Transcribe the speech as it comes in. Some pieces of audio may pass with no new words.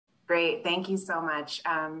Great, thank you so much.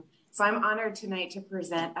 So I'm honored tonight to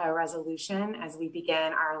present a resolution as we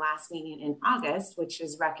begin our last meeting in August, which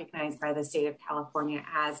is recognized by the state of California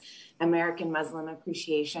as American Muslim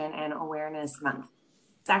Appreciation and Awareness Month.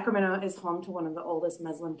 Sacramento is home to one of the oldest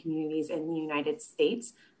Muslim communities in the United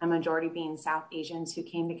States, a majority being South Asians who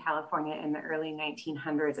came to California in the early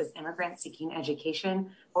 1900s as immigrants seeking education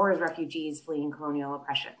or as refugees fleeing colonial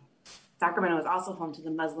oppression. Sacramento is also home to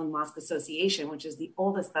the Muslim Mosque Association, which is the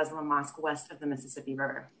oldest Muslim mosque west of the Mississippi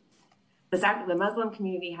River. The Muslim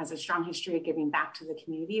community has a strong history of giving back to the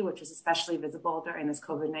community, which was especially visible during this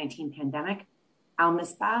COVID-19 pandemic.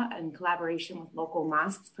 Al-Misbah, in collaboration with local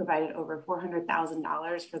mosques, provided over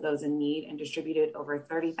 $400,000 for those in need and distributed over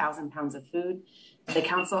 30,000 pounds of food. The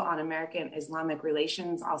Council on American Islamic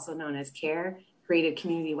Relations, also known as CAIR, created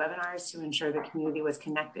community webinars to ensure the community was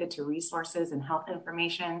connected to resources and health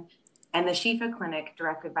information. And the Shifa Clinic,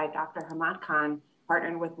 directed by Dr. Hammad Khan,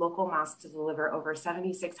 partnered with local mosques to deliver over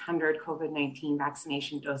 7,600 COVID-19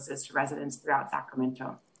 vaccination doses to residents throughout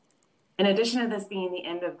Sacramento. In addition to this being the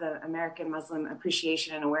end of the American Muslim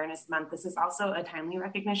Appreciation and Awareness Month, this is also a timely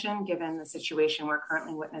recognition given the situation we're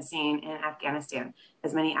currently witnessing in Afghanistan,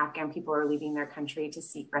 as many Afghan people are leaving their country to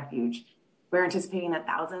seek refuge. We're anticipating that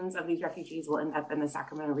thousands of these refugees will end up in the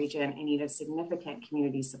Sacramento region in need of significant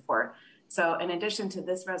community support. So in addition to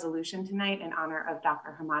this resolution tonight in honor of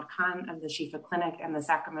Dr. Hammad Khan of the Shifa Clinic and the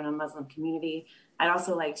Sacramento Muslim community, I'd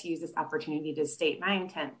also like to use this opportunity to state my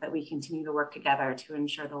intent that we continue to work together to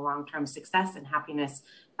ensure the long-term success and happiness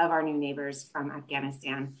of our new neighbors from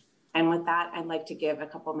Afghanistan. And with that, I'd like to give a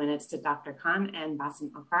couple minutes to Dr. Khan and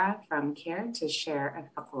Basim Elkarra from CAIR to share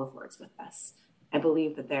a couple of words with us. I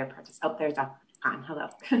believe that they're participating. Oh, there's Dr. Khan. Hello.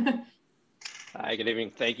 Hi, good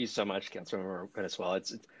evening. Thank you so much, Councilmember Valenzuela.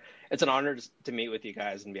 It's an honor to meet with you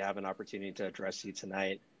guys and we have an opportunity to address you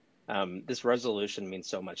tonight. This resolution means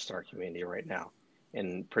so much to our community right now.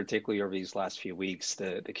 And particularly over these last few weeks,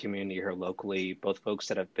 the community here locally, both folks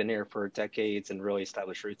that have been here for decades and really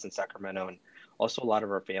established roots in Sacramento, and also a lot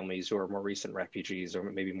of our families who are more recent refugees or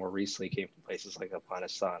maybe more recently came from places like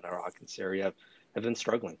Afghanistan, Iraq, and Syria have been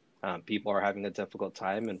struggling. People are having a difficult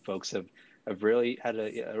time and folks have really had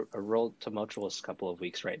a real tumultuous couple of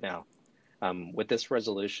weeks right now. With this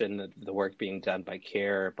resolution, the work being done by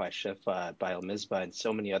CAIR, by Shifa, by Al-Misbah, and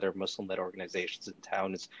so many other Muslim-led organizations in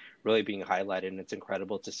town is really being highlighted, and it's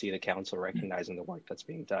incredible to see the council recognizing the work that's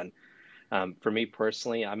being done. For me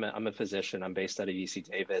personally, I'm a physician. I'm based out of UC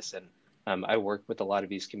Davis, and I work with a lot of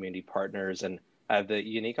these community partners, and I have the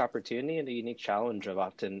unique opportunity and the unique challenge of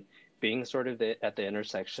often being sort of at the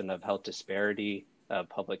intersection of health disparity,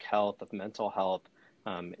 public health, of mental health,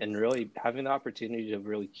 and really having the opportunity to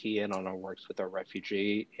really key in on our works with our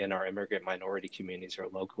refugee and our immigrant minority communities here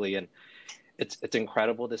locally. And it's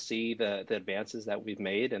incredible to see the advances that we've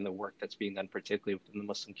made and the work that's being done, particularly within the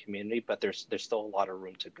Muslim community, but there's still a lot of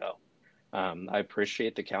room to go. I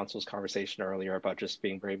appreciate the council's conversation earlier about just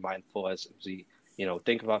being very mindful as we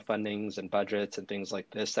think about fundings and budgets and things like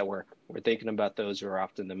this, that we're thinking about those who are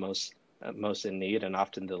often the most in need and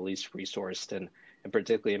often the least resourced, and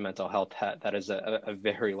particularly in mental health, that is a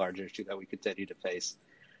very large issue that we continue to face.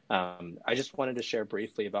 I just wanted to share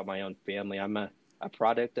briefly about my own family. I'm a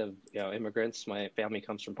product of immigrants. My family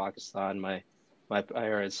comes from Pakistan. My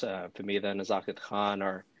parents, Hamida and Hammad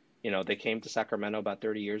Khan, they came to Sacramento about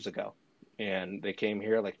 30 years ago, and they came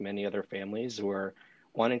here like many other families who are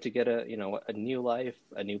wanting to get a new life,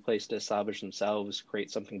 a new place to establish themselves,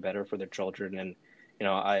 create something better for their children. And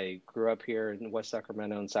I grew up here in West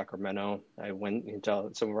Sacramento. In Sacramento, I went into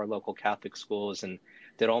some of our local Catholic schools and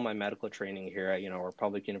did all my medical training here at our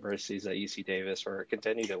public universities at UC Davis, where I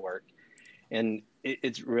continue to work. And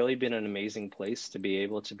it's really been an amazing place to be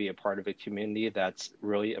able to be a part of a community that's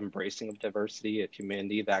really embracing of diversity, a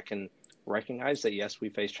community that can recognize that, yes, we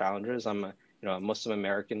face challenges. I'm a Muslim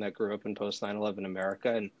American that grew up in post 9/11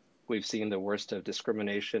 America, and we've seen the worst of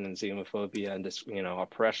discrimination and xenophobia and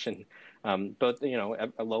oppression, both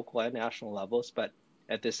at local and national levels. But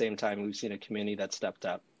at the same time, we've seen a community that stepped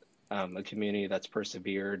up, a community that's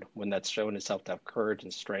persevered, one that's shown itself to have courage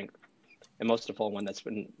and strength, and most of all, one that's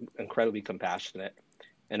been incredibly compassionate.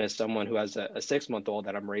 And as someone who has a 6-month-old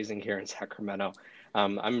that I'm raising here in Sacramento,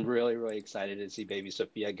 I'm really, really excited to see baby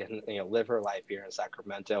Sophia again, live her life here in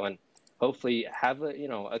Sacramento, and hopefully have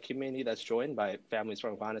a community that's joined by families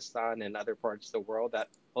from Afghanistan and other parts of the world that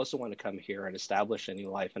also want to come here and establish a new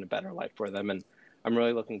life and a better life for them. And I'm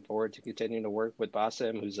really looking forward to continuing to work with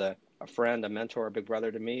Basim, who's a friend, a mentor, a big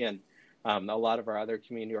brother to me, and a lot of our other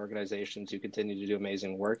community organizations who continue to do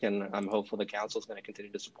amazing work. And I'm hopeful the council is going to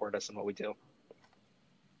continue to support us in what we do.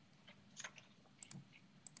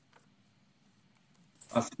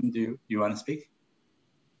 Basim, do you want to speak?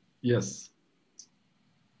 Yes.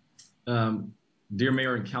 Dear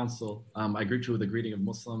Mayor and Council, I greet you with the greeting of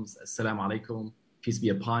Muslims. Assalamu alaikum. Peace be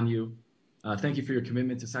upon you. Thank you for your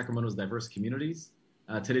commitment to Sacramento's diverse communities.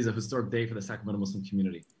 Today is a historic day for the Sacramento Muslim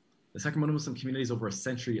community. The Sacramento Muslim community is over a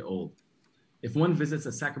century old. If one visits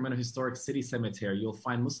a Sacramento Historic City Cemetery, you'll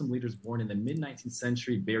find Muslim leaders born in the mid-19th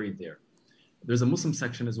century buried there. There's a Muslim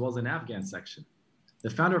section as well as an Afghan section. The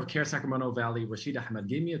founder of CAIR Sacramento Valley, Rashid Ahmed,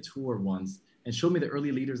 gave me a tour once and showed me the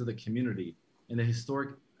early leaders of the community in the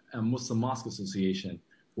historic Muslim Mosque Association,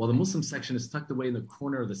 while the Muslim section is tucked away in the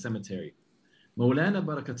corner of the cemetery. Maulana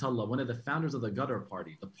Barakatullah, one of the founders of the Ghadar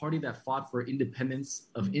Party, the party that fought for independence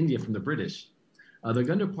of India from the British. The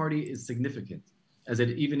Ghadar Party is significant, as it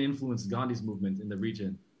even influenced Gandhi's movement in that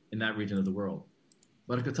region of the world.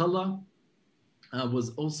 Barakatullah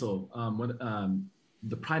was also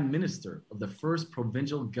the prime minister of the first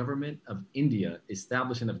provincial government of India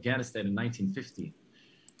established in Afghanistan in 1950.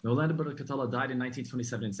 Maulana Barakatullah died in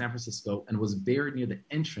 1927 in San Francisco and was buried near the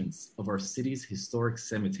entrance of our city's historic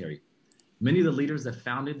cemetery. Many of the leaders that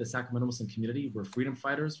founded the Sacramento Muslim community were freedom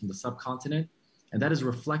fighters from the subcontinent, and that is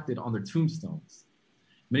reflected on their tombstones.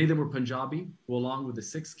 Many of them were Punjabi, who along with the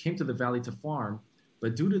Sikhs came to the valley to farm,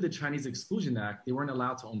 but due to the Chinese Exclusion Act, they weren't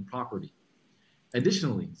allowed to own property.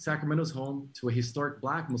 Additionally, Sacramento is home to a historic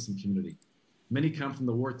Black Muslim community. Many come from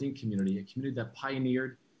the Worthin community, a community that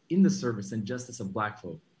pioneered in the service and justice of Black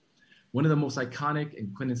folk. One of the most iconic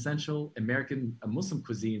and quintessential American Muslim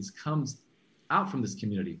cuisines comes out from this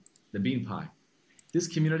community, the bean pie. This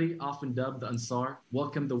community, often dubbed the Ansar,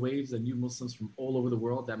 welcomed the waves of new Muslims from all over the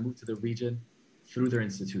world that moved to the region through their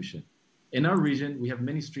institution. In our region, we have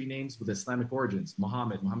many street names with Islamic origins: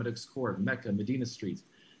 Muhammad, Muhammad X Court, Mecca, Medina streets,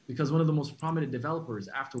 because one of the most prominent developers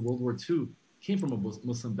after World War II came from a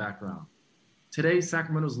Muslim background. Today,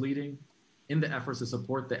 Sacramento is leading in the efforts to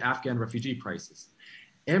support the Afghan refugee crisis.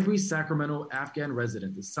 Every Sacramento Afghan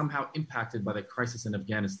resident is somehow impacted by the crisis in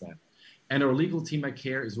Afghanistan. And our legal team at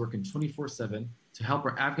CAIR is working 24/7 to help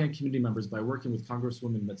our Afghan community members by working with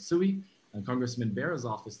Congresswoman Matsui and Congressman Bera's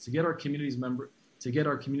office to get our community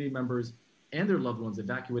members and their loved ones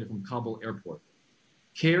evacuated from Kabul airport.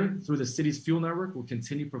 CAIR, through the city's fuel network, will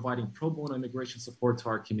continue providing pro bono immigration support to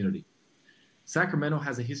our community. Sacramento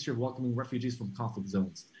has a history of welcoming refugees from conflict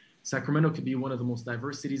zones. Sacramento could be one of the most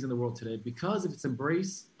diverse cities in the world today because of its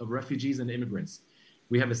embrace of refugees and immigrants.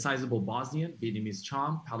 We have a sizable Bosnian, Vietnamese,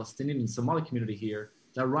 Cham, Palestinian, and Somali community here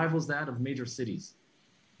that rivals that of major cities.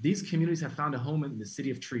 These communities have found a home in the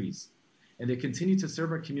City of Trees, and they continue to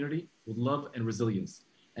serve our community with love and resilience.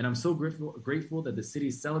 And I'm so grateful that the city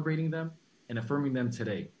is celebrating them and affirming them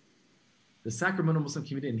today. The Sacramento Muslim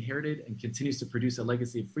community inherited and continues to produce a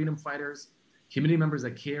legacy of freedom fighters, community members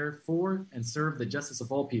that care for and serve the justice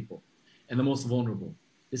of all people and the most vulnerable.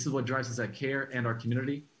 This is what drives us at CAIR and our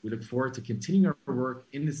community. We look forward to continuing our work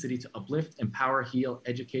in the city to uplift, empower, heal,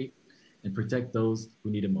 educate, and protect those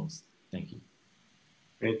who need it most. Thank you.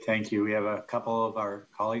 Great, thank you. We have a couple of our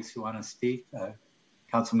colleagues who want to speak.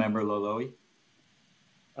 Councilmember Loloe.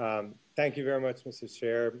 Thank you very much, Mr.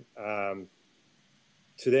 Chair.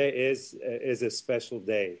 Today is a special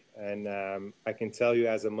day, and I can tell you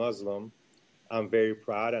as a Muslim, I'm very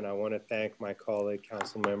proud, and I want to thank my colleague,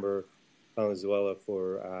 Councilmember Valenzuela,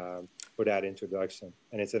 for that introduction.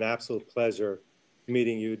 And it's an absolute pleasure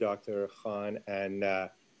meeting you, Dr. Khan, and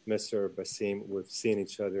Mr. Basim. We've seen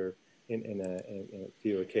each other in a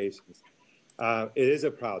few occasions. It is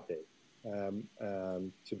a proud day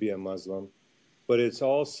to be a Muslim, but it's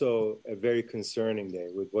also a very concerning day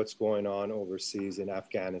with what's going on overseas in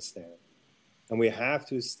Afghanistan. And we have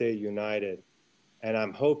to stay united. And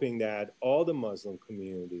I'm hoping that all the Muslim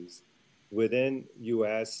communities within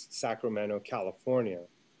U.S., Sacramento, California,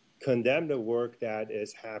 condemn the work that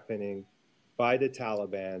is happening by the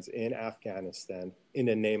Taliban in Afghanistan in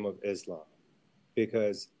the name of Islam,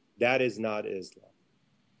 because that is not Islam.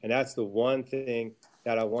 And that's the one thing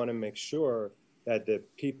that I want to make sure that the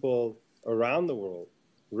people around the world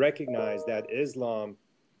recognize, that Islam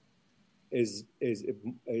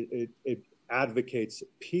it advocates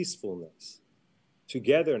peacefulness,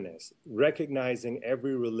 togetherness, recognizing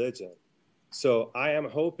every religion. So I am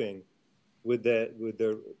hoping with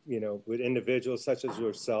individuals such as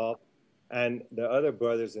yourself and the other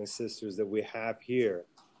brothers and sisters that we have here,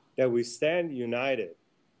 that we stand united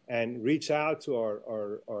and reach out to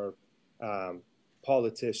our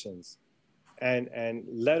politicians and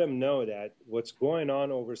let them know that what's going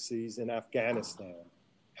on overseas in Afghanistan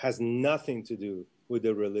has nothing to do with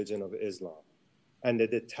the religion of Islam, and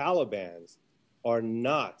that the Taliban are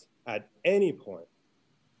not at any point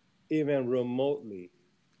even remotely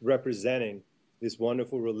representing this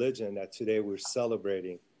wonderful religion that today we're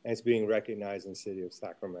celebrating, and it's being recognized in the city of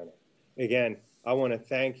Sacramento. Again, I want to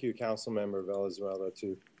thank you, Councilmember Valenzuela,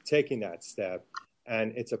 to taking that step.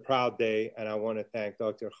 And it's a proud day, and I want to thank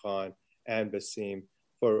Dr. Khan and Basim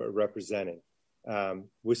for representing.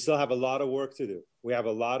 We still have a lot of work to do. We have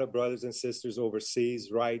a lot of brothers and sisters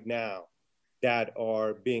overseas right now that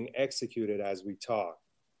are being executed as we talk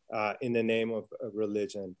in the name of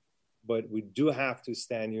religion. But we do have to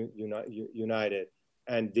stand united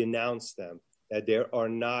and denounce them, that they are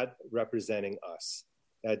not representing us,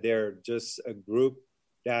 that they're just a group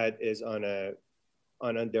that is on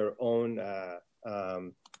their own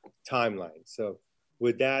timeline. So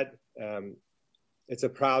with that, it's a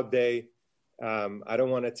proud day. I don't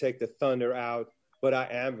want to take the thunder out, but I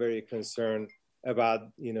am very concerned about,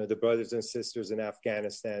 the brothers and sisters in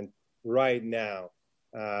Afghanistan right now,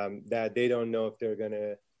 that they don't know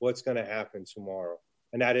if what's going to happen tomorrow.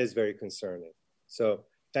 And that is very concerning. So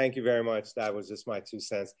thank you very much. That was just my 2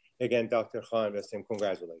 cents. Again, Dr. Khan, Basim,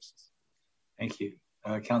 congratulations. Thank you.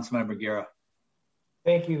 Councilmember Guerra.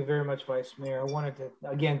 Thank you very much, Vice Mayor. I wanted to,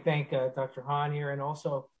 again, thank Dr. Khan here, and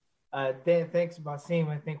also thanks, Basim.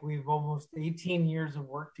 I think we've almost 18 years of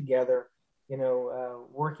work together,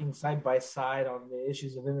 working side by side on the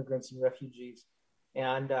issues of immigrants and refugees.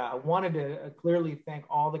 And I wanted to clearly thank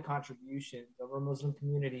all the contributions of our Muslim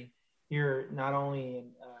community here, not only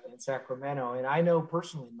in Sacramento. And I know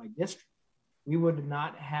personally in my district, we would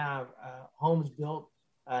not have homes built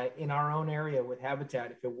in our own area with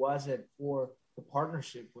Habitat if it wasn't for the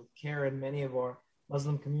partnership with CAIR and many of our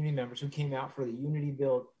Muslim community members who came out for the Unity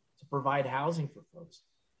Build to provide housing for folks.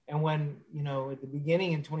 And when, at the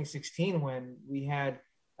beginning in 2016, when we had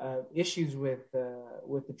issues with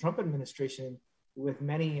the Trump administration, with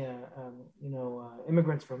many,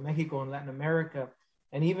 immigrants from Mexico and Latin America,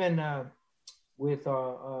 and even with,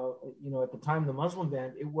 at the time, the Muslim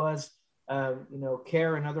ban, it was,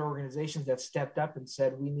 CAIR and other organizations that stepped up and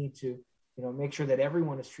said, we need to, make sure that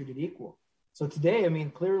everyone is treated equal. So today,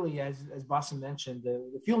 clearly, as Basim mentioned,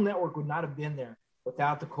 the Fuel Network would not have been there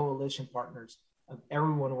without the coalition partners of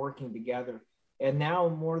everyone working together. And now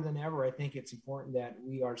more than ever, I think it's important that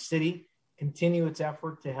our city continue its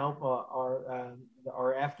effort to help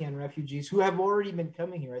our Afghan refugees who have already been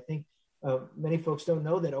coming here. I think many folks don't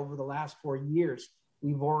know that over the last 4 years,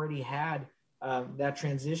 we've already had that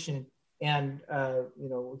transition. And,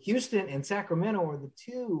 Houston and Sacramento are the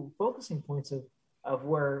 2 focusing points of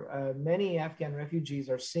where many Afghan refugees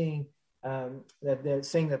are seeing that they're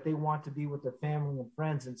saying that they want to be with their family and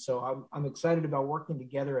friends. And so I'm excited about working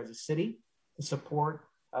together as a city to support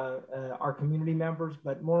our community members,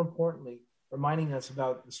 but more importantly, reminding us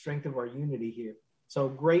about the strength of our unity here. So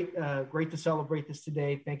great to celebrate this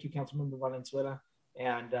today. Thank you, Councilmember Valenzuela.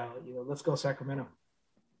 And, let's go Sacramento.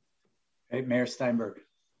 Hey, Mayor Steinberg.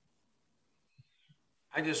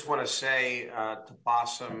 I just want to say to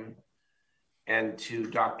Basim and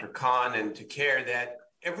to Dr. Khan and to CAIR that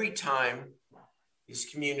every time this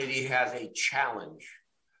community has a challenge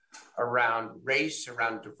around race,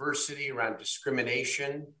 around diversity, around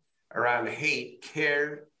discrimination, around hate,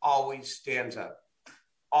 CAIR always stands up,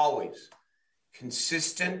 always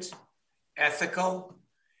consistent, ethical,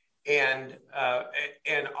 and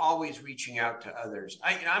always reaching out to others.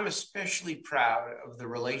 I'm especially proud of the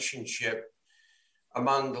relationship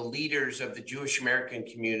among the leaders of the Jewish American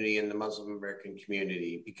community and the Muslim American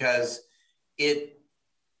community, because it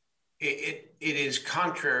is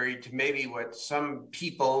contrary to maybe what some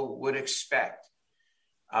people would expect.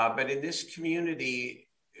 But in this community,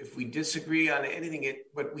 if we disagree on anything,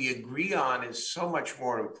 what we agree on is so much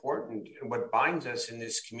more important, and what binds us in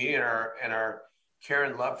this community and our care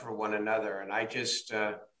and love for one another. And I just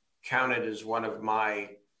count it as one of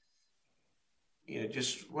my,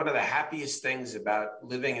 just one of the happiest things about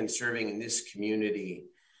living and serving in this community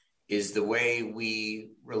is the way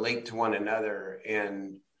we relate to one another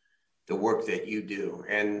and the work that you do.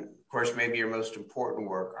 And of course, maybe our most important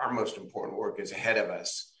work is ahead of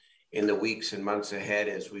us in the weeks and months ahead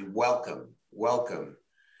as we welcome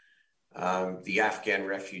the Afghan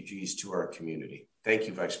refugees to our community. Thank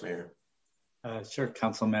you, Vice Mayor. Sure,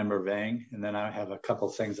 Councilmember Vang, and then I have a couple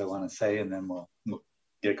things I want to say, and then we'll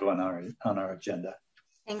get going on our agenda.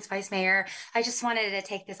 Thanks, Vice Mayor. I just wanted to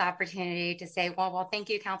take this opportunity to say, well, thank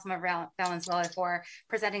you, Councilmember Valenzuela, for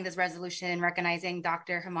presenting this resolution recognizing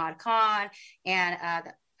Dr. Hammad Khan and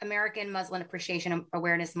American Muslim Appreciation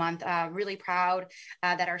Awareness Month. Really proud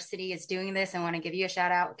that our city is doing this. I want to give you a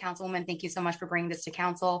shout out, Councilwoman. Thank you so much for bringing this to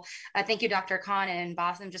council. Thank you, Dr. Khan and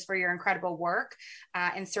Basim, just for your incredible work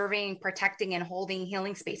in serving, protecting, and holding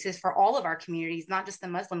healing spaces for all of our communities, not just the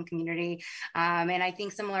Muslim community. And I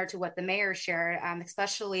think similar to what the mayor shared,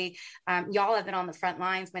 especially y'all have been on the front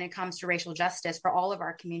lines when it comes to racial justice for all of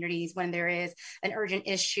our communities. When there is an urgent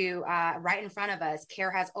issue right in front of us,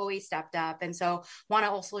 CAIR has always stepped up. And so want to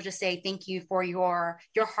also just say thank you for your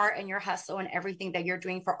heart and your hustle and everything that you're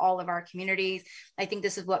doing for all of our communities. I think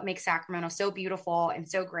this is what makes Sacramento so beautiful and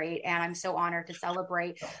so great. And I'm so honored to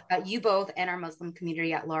celebrate you both and our Muslim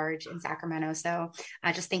community at large in Sacramento. So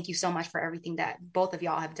just thank you so much for everything that both of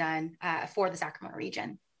y'all have done for the Sacramento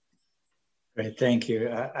region. Great, thank you.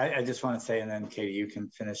 I just want to say, and then Katie, you can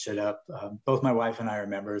finish it up. Both my wife and I are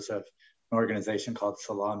members of an organization called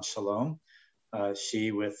Salam Shalom.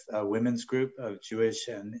 She with a women's group of Jewish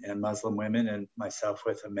and Muslim women, and myself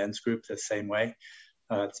with a men's group the same way.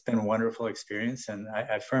 It's been a wonderful experience, and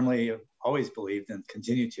I firmly always believed and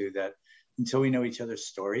continue to that until we know each other's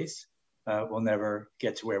stories, we'll never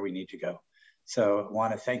get to where we need to go. So I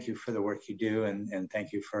want to thank you for the work you do, and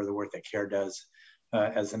thank you for the work that CAIR does.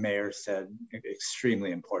 As the mayor said,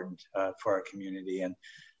 extremely important for our community, and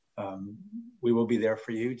we will be there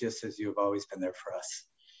for you just as you have always been there for us.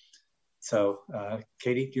 So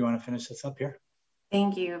Katie, do you want to finish this up here?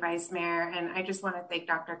 Thank you, Vice Mayor. And I just want to thank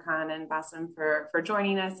Dr. Khan and Basim for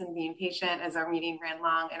joining us and being patient as our meeting ran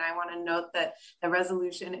long. And I want to note that the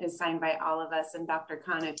resolution is signed by all of us. And Dr.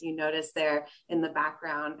 Khan, if you notice there in the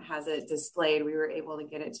background, has it displayed. We were able to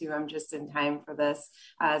get it to him just in time for this,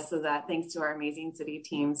 so that thanks to our amazing city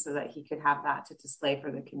team, so that he could have that to display for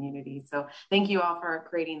the community. So thank you all for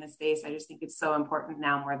creating the space. I just think it's so important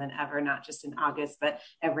now more than ever, not just in August, but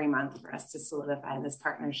every month for us to solidify this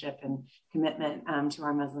partnership and commitment to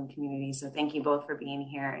our Muslim community. So thank you both for being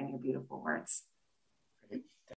here and your beautiful words.